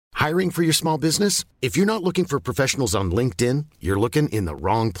Hiring for your small business? If you're not looking for professionals on LinkedIn, you're looking in the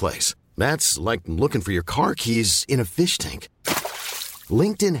wrong place. That's like looking for your car keys in a fish tank.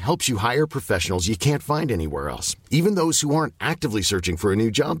 LinkedIn helps you hire professionals you can't find anywhere else, even those who aren't actively searching for a new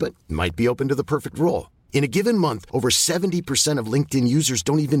job but might be open to the perfect role. In a given month, over 70% of LinkedIn users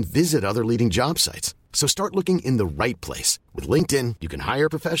don't even visit other leading job sites. So start looking in the right place. With LinkedIn, you can hire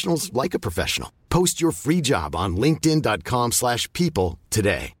professionals like a professional. Post your free job on linkedin.com/people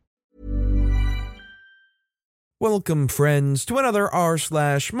today. Welcome, friends, to another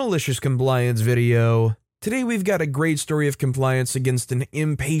rSlash malicious compliance video. Today we've got a great story of compliance against an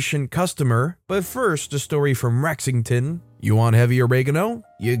impatient customer, but first a story from Rexington. You want heavy oregano?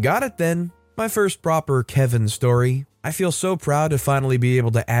 You got it then. My first proper Kevin story. I feel so proud to finally be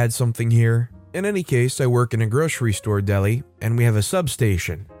able to add something here. In any case, I work in a grocery store deli, and we have a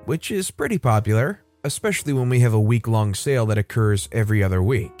substation, which is pretty popular, especially when we have a week-long sale that occurs every other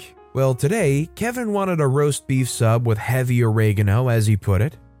week. Well, today, Kevin wanted a roast beef sub with heavy oregano, as he put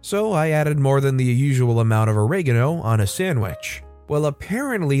it, so I added more than the usual amount of oregano on a sandwich. Well,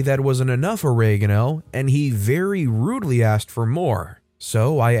 apparently that wasn't enough oregano, and he very rudely asked for more.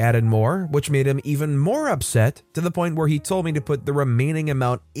 So I added more, which made him even more upset, to the point where he told me to put the remaining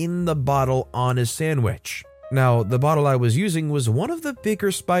amount in the bottle on his sandwich. Now, the bottle I was using was one of the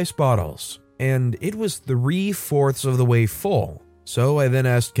bigger spice bottles, and it was 3/4 of the way full. So I then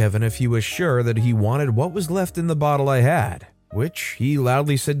asked Kevin if he was sure that he wanted what was left in the bottle I had, which he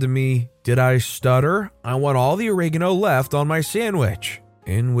loudly said to me, "Did I stutter? I want all the oregano left on my sandwich."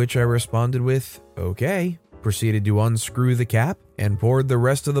 In which I responded with, "Okay," proceeded to unscrew the cap, and poured the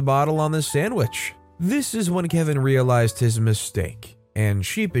rest of the bottle on the sandwich. This is when Kevin realized his mistake, and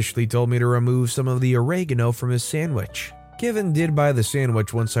sheepishly told me to remove some of the oregano from his sandwich. Kevin did buy the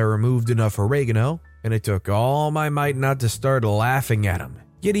sandwich once I removed enough oregano, and it took all my might not to start laughing at him.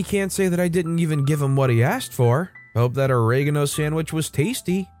 Yet he can't say that I didn't even give him what he asked for. Hope that oregano sandwich was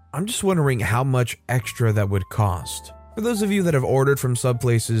tasty. I'm just wondering how much extra that would cost. For those of you that have ordered from sub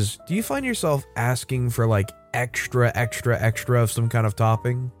places, do you find yourself asking for like extra of some kind of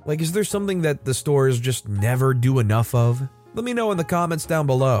topping? Like, is there something that the stores just never do enough of? Let me know in the comments down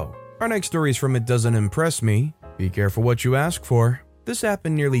below. Our next story is from It Doesn't Impress Me. Be careful what you ask for. This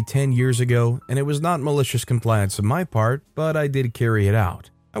happened nearly 10 years ago, and it was not malicious compliance on my part, but I did carry it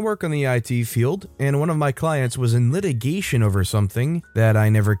out. I work on the IT field, and one of my clients was in litigation over something that I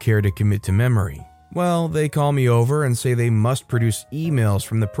never cared to commit to memory. Well, they call me over and say they must produce emails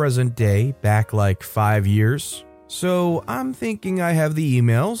from the present day back like 5 years. So I'm thinking I have the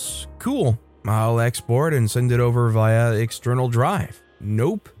emails. Cool. I'll export and send it over via external drive.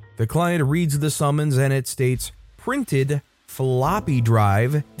 Nope. The client reads the summons and it states printed floppy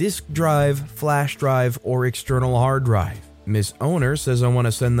drive, disk drive, flash drive, or external hard drive. Miss Owner says I want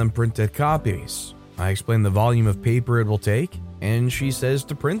to send them printed copies. I explain the volume of paper it will take, and she says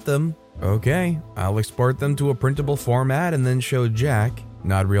to print them. Okay, I'll export them to a printable format and then show Jack,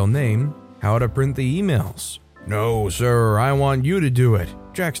 not real name, how to print the emails. No, sir, I want you to do it.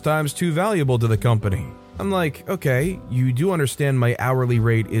 Jack's time's too valuable to the company. I'm like, okay, you do understand my hourly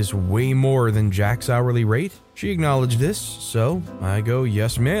rate is way more than Jack's hourly rate? She acknowledged this, so I go,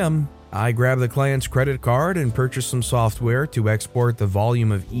 yes ma'am. I grab the client's credit card and purchase some software to export the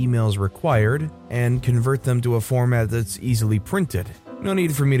volume of emails required and convert them to a format that's easily printed. No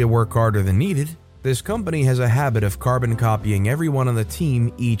need for me to work harder than needed. This company has a habit of carbon copying everyone on the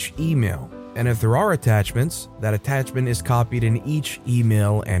team each email, and if there are attachments, that attachment is copied in each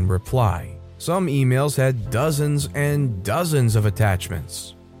email and reply. Some emails had dozens and dozens of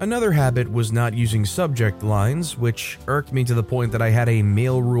attachments. Another habit was not using subject lines, which irked me to the point that I had a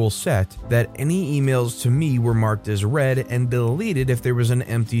mail rule set that any emails to me were marked as read and deleted if there was an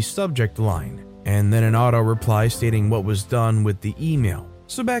empty subject line, and then an auto reply stating what was done with the email.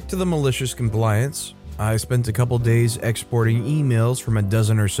 So back to the malicious compliance. I spent a couple days exporting emails from a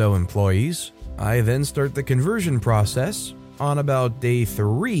dozen or so employees. I then start the conversion process. On about day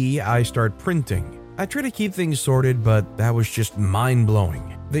 3, I start printing. I try to keep things sorted, but that was just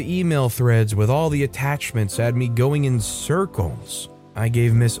mind-blowing. The email threads with all the attachments had me going in circles. I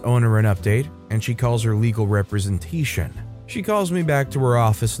gave Miss Owner an update, and she calls her legal representation. She calls me back to her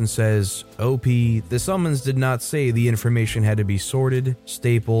office and says, OP, the summons did not say the information had to be sorted,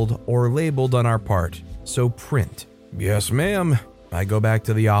 stapled, or labeled on our part, so print. Yes, ma'am. I go back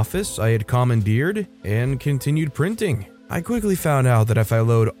to the office I had commandeered and continued printing. I quickly found out that if I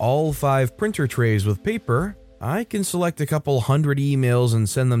load all 5 printer trays with paper, I can select a couple hundred emails and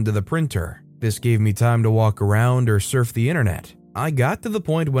send them to the printer. This gave me time to walk around or surf the internet. I got to the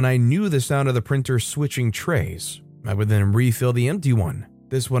point when I knew the sound of the printer switching trays. I would then refill the empty one.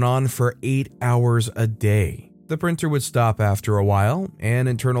 This went on for 8 hours a day. The printer would stop after a while, and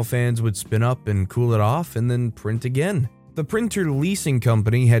internal fans would spin up and cool it off and then print again. The printer leasing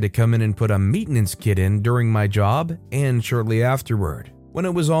company had to come in and put a maintenance kit in during my job and shortly afterward. When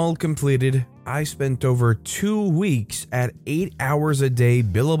it was all completed, I spent over 2 weeks at 8 hours a day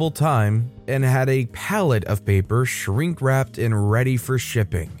billable time and had a pallet of paper shrink wrapped and ready for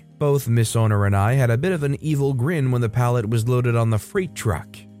shipping. Both Miss Owner and I had a bit of an evil grin when the pallet was loaded on the freight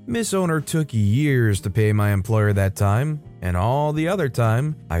truck. Miss Owner took years to pay my employer that time, and all the other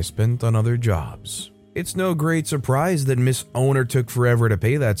time I spent on other jobs. It's no great surprise that Miss Owner took forever to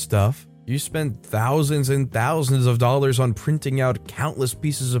pay that stuff. You spent thousands and thousands of dollars on printing out countless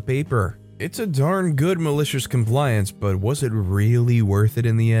pieces of paper. It's a darn good malicious compliance, but was it really worth it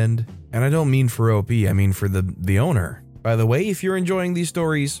in the end? And I don't mean for OP, I mean for the owner. By the way, if you're enjoying these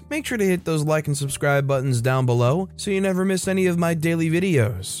stories, make sure to hit those like and subscribe buttons down below so you never miss any of my daily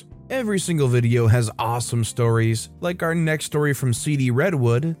videos. Every single video has awesome stories, like our next story from CD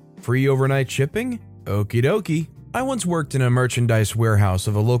Redwood, free overnight shipping? Okie dokie. I once worked in a merchandise warehouse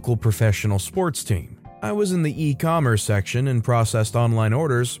of a local professional sports team. I was in the e-commerce section and processed online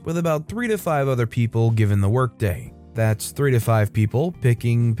orders with about 3 to 5 other people given the workday. That's 3 to 5 people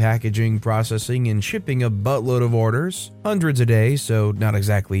picking, packaging, processing, and shipping a buttload of orders, hundreds a day, so not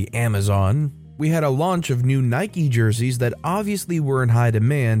exactly Amazon. We had a launch of new Nike jerseys that obviously were in high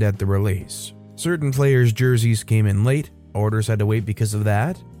demand at the release. Certain players' jerseys came in late, orders had to wait because of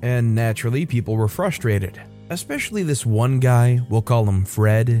that, and naturally people were frustrated. Especially this one guy, we'll call him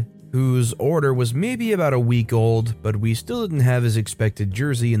Fred, whose order was maybe about a week old, but we still didn't have his expected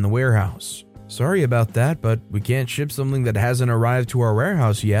jersey in the warehouse. Sorry about that, but we can't ship something that hasn't arrived to our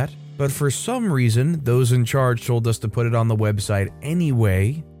warehouse yet. But for some reason, those in charge told us to put it on the website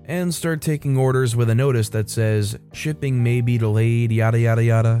anyway and start taking orders with a notice that says, shipping may be delayed, yada yada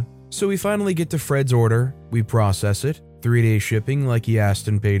yada. So we finally get to Fred's order, we process it, 3-day shipping like he asked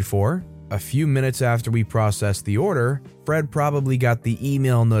and paid for. A few minutes after we processed the order, Fred probably got the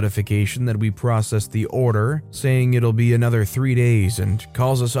email notification that we processed the order, saying it'll be another 3 days, and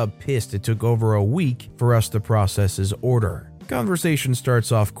calls us up pissed it took over a week for us to process his order. Conversation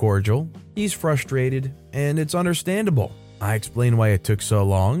starts off cordial, he's frustrated, and it's understandable. I explain why it took so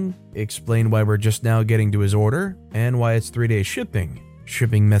long, explain why we're just now getting to his order, and why it's 3-day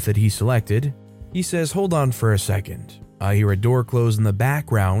shipping method he selected. He says, hold on for a second. I hear a door close in the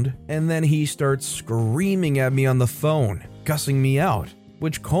background, and then he starts screaming at me on the phone, cussing me out,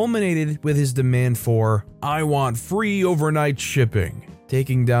 which culminated with his demand for, I want free overnight shipping.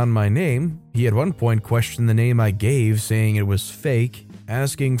 Taking down my name, he at one point questioned the name I gave, saying it was fake,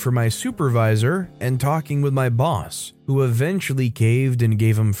 asking for my supervisor, and talking with my boss, who eventually caved and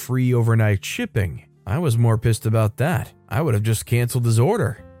gave him free overnight shipping. I was more pissed about that. I would have just canceled his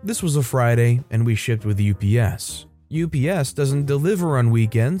order. This was a Friday, and we shipped with UPS. UPS doesn't deliver on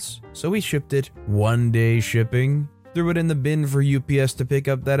weekends, so we shipped it 1-day shipping, threw it in the bin for UPS to pick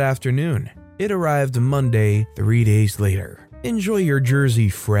up that afternoon. It arrived Monday, 3 days later. Enjoy your jersey,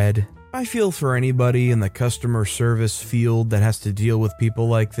 Fred. I feel for anybody in the customer service field that has to deal with people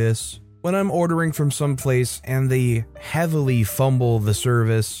like this. When I'm ordering from someplace and they heavily fumble the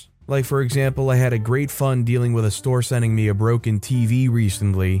service, like for example, I had a great fun dealing with a store sending me a broken TV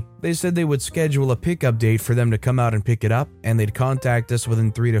recently. They said they would schedule a pickup date for them to come out and pick it up, and they'd contact us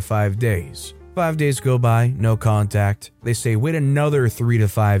within 3 to 5 days. 5 days go by, no contact. They say wait another 3 to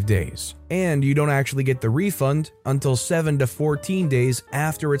 5 days. And you don't actually get the refund until 7 to 14 days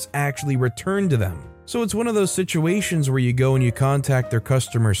after it's actually returned to them. So it's one of those situations where you go and you contact their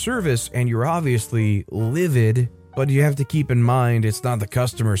customer service and you're obviously livid, but you have to keep in mind it's not the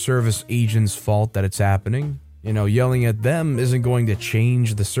customer service agent's fault that it's happening. Yelling at them isn't going to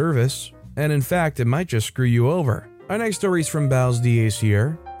change the service. And in fact, it might just screw you over. Our next story is from Bow's DAs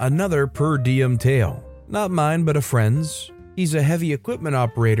here. Another per diem tale. Not mine, but a friend's. He's a heavy equipment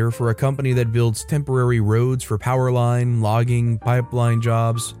operator for a company that builds temporary roads for power line, logging, pipeline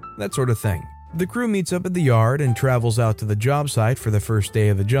jobs, that sort of thing. The crew meets up at the yard and travels out to the job site for the first day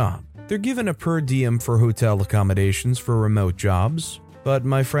of the job. They're given a per diem for hotel accommodations for remote jobs, but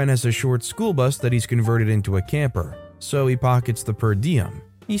my friend has a short school bus that he's converted into a camper, so he pockets the per diem.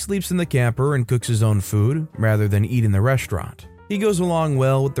 He sleeps in the camper and cooks his own food rather than eat in the restaurant. He goes along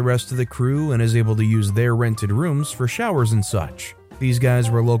well with the rest of the crew and is able to use their rented rooms for showers and such. These guys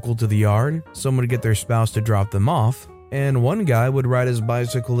were local to the yard, some would get their spouse to drop them off, and one guy would ride his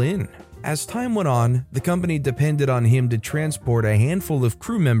bicycle in. As time went on, the company depended on him to transport a handful of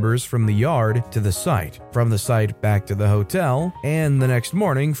crew members from the yard to the site, from the site back to the hotel, and the next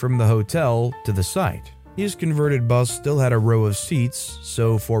morning from the hotel to the site. His converted bus still had a row of seats,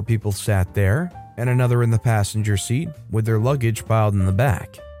 so 4 people sat there, and another in the passenger seat with their luggage piled in the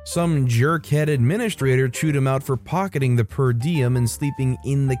back. Some jerkhead administrator chewed him out for pocketing the per diem and sleeping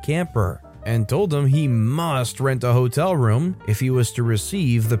in the camper, and told him he must rent a hotel room if he was to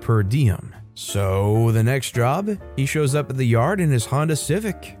receive the per diem. So the next job, he shows up at the yard in his Honda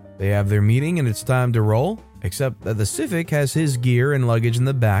Civic. They have their meeting and it's time to roll, except that the Civic has his gear and luggage in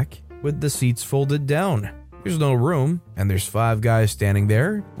the back with the seats folded down. There's no room, and there's 5 guys standing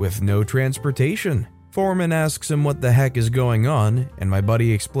there with no transportation. Foreman asks him what the heck is going on, and my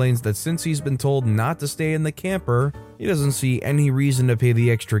buddy explains that since he's been told not to stay in the camper, he doesn't see any reason to pay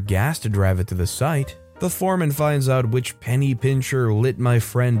the extra gas to drive it to the site. The foreman finds out which penny pincher lit my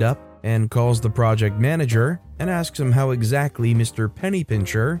friend up and calls the project manager and asks him how exactly Mr.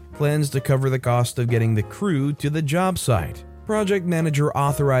 Pennypincher plans to cover the cost of getting the crew to the job site. Project manager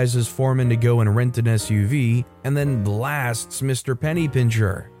authorizes foreman to go and rent an SUV and then blasts Mr.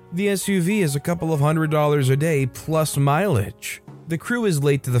 Pennypincher. The SUV is a couple of $100 a day plus mileage. The crew is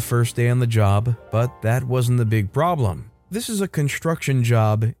late to the first day on the job, but that wasn't the big problem. This is a construction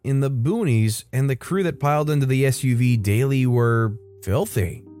job in the boonies, and the crew that piled into the SUV daily were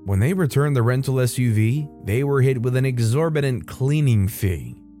filthy. When they returned the rental SUV, they were hit with an exorbitant cleaning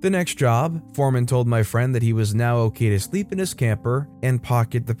fee. The next job, foreman told my friend that he was now okay to sleep in his camper and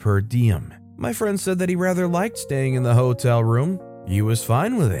pocket the per diem. My friend said that he rather liked staying in the hotel room. He was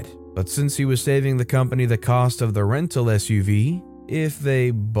fine with it, but since he was saving the company the cost of the rental SUV, if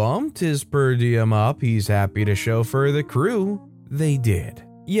they bumped his per diem up, he's happy to chauffeur the crew. They did.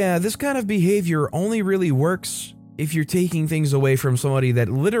 Yeah, this kind of behavior only really works if you're taking things away from somebody that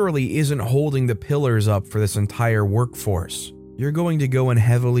literally isn't holding the pillars up for this entire workforce. You're going to go and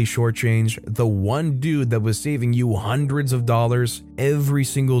heavily shortchange the one dude that was saving you hundreds of dollars every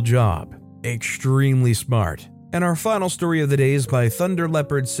single job. Extremely smart. And our final story of the day is by Thunder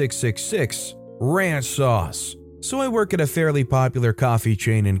Leopard 666, Ranch Sauce. So I work at a fairly popular coffee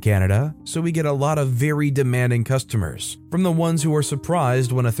chain in Canada, so we get a lot of very demanding customers. From the ones who are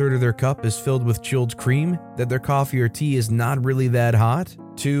surprised when a third of their cup is filled with chilled cream, that their coffee or tea is not really that hot,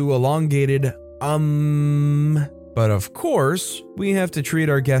 to elongated, But of course, we have to treat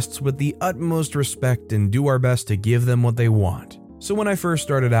our guests with the utmost respect and do our best to give them what they want. So when I first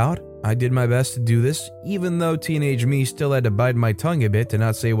started out, I did my best to do this, even though teenage me still had to bite my tongue a bit to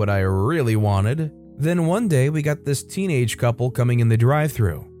not say what I really wanted. Then one day we got this teenage couple coming in the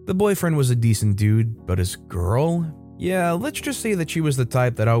drive-thru. The boyfriend was a decent dude, but his girl? Yeah, let's just say that she was the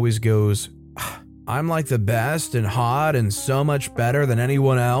type that always goes, "I'm like the best and hot and so much better than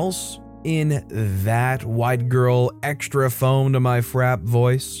anyone else," in that white girl extra foam to my frap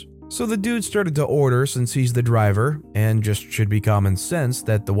voice. So the dude started to order since he's the driver, and just should be common sense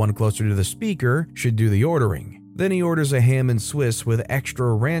that the one closer to the speaker should do the ordering. Then he orders a ham and Swiss with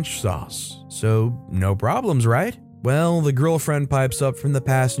extra ranch sauce. So no problems, right? Well, the girlfriend pipes up from the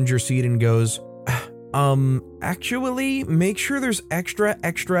passenger seat and goes, actually, make sure there's extra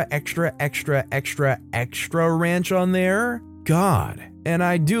ranch on there. God. And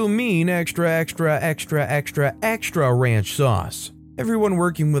I do mean extra ranch sauce. Everyone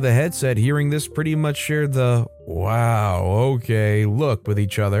working with a headset hearing this pretty much shared the, "Wow, okay," look with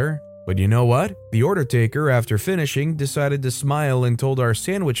each other. But you know what? The order taker, after finishing, decided to smile and told our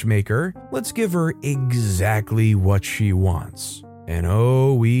sandwich maker, let's give her exactly what she wants. And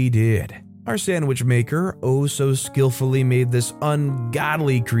oh, we did. Our sandwich maker oh so skillfully made this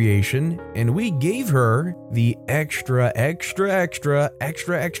ungodly creation, and we gave her the extra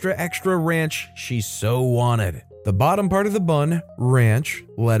ranch she so wanted. The bottom part of the bun, ranch,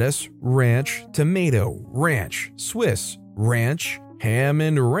 lettuce, ranch, tomato, ranch, Swiss, ranch, ham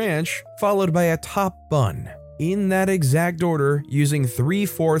and ranch, followed by a top bun. In that exact order, using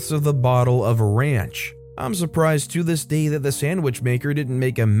 3/4 of the bottle of ranch. I'm surprised to this day that the sandwich maker didn't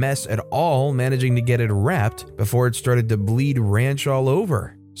make a mess at all, managing to get it wrapped before it started to bleed ranch all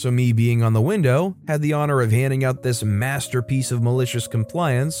over. So me being on the window, had the honor of handing out this masterpiece of malicious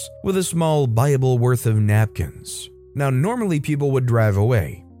compliance with a small Bible worth of napkins. Now normally people would drive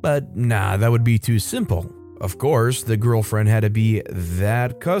away, but nah, that would be too simple. Of course, the girlfriend had to be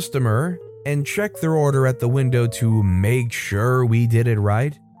that customer and check their order at the window to make sure we did it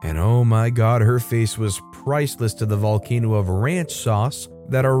right. And oh my god, her face was priceless to the volcano of ranch sauce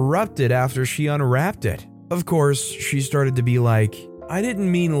that erupted after she unwrapped it. Of course, she started to be like, "I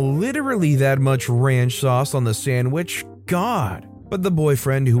didn't mean literally that much ranch sauce on the sandwich, God." But the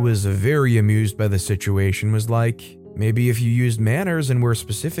boyfriend, who was very amused by the situation, was like, "Maybe if you used manners and were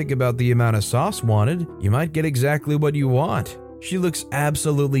specific about the amount of sauce wanted, you might get exactly what you want." She looks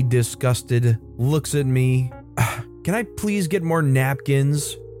absolutely disgusted, looks at me. Can I please get more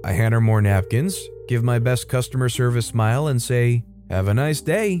napkins? I hand her more napkins, give my best customer service smile, and say, have a nice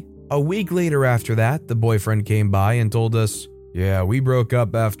day. A week later after that, the boyfriend came by and told us, yeah, we broke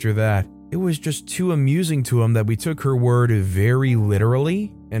up after that. It was just too amusing to him that we took her word very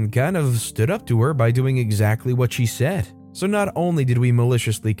literally and kind of stood up to her by doing exactly what she said. So not only did we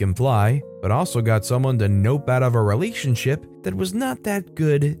maliciously comply, but also got someone to nope out of a relationship that was not that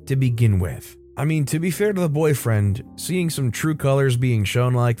good to begin with. I mean, to be fair to the boyfriend, seeing some true colors being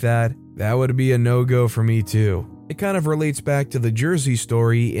shown like that would be a no-go for me too. It kind of relates back to the Jersey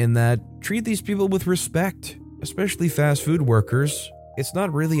story in that treat these people with respect, especially fast food workers. It's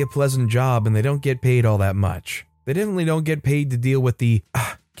not really a pleasant job and they don't get paid all that much. They definitely don't get paid to deal with the,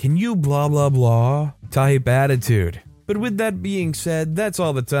 can you blah blah blah type attitude. But with that being said, that's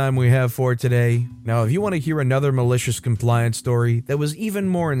all the time we have for today. Now, if you want to hear another malicious compliance story that was even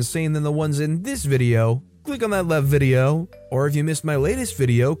more insane than the ones in this video, click on that left video. Or if you missed my latest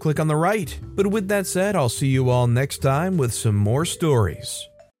video, click on the right. But with that said, I'll see you all next time with some more stories.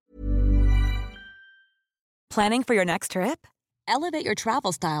 Planning for your next trip? Elevate your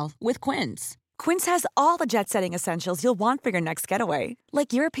travel style with Quince. Quince has all the jet-setting essentials you'll want for your next getaway,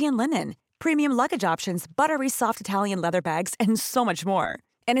 like European linen, premium luggage options, buttery soft Italian leather bags, and so much more.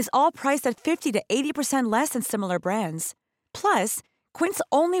 And is all priced at 50 to 80% less than similar brands. Plus, Quince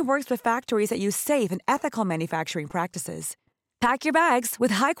only works with factories that use safe and ethical manufacturing practices. Pack your bags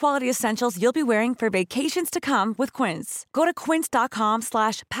with high-quality essentials you'll be wearing for vacations to come with Quince. Go to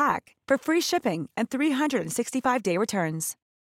quince.com/pack for free shipping and 365-day returns.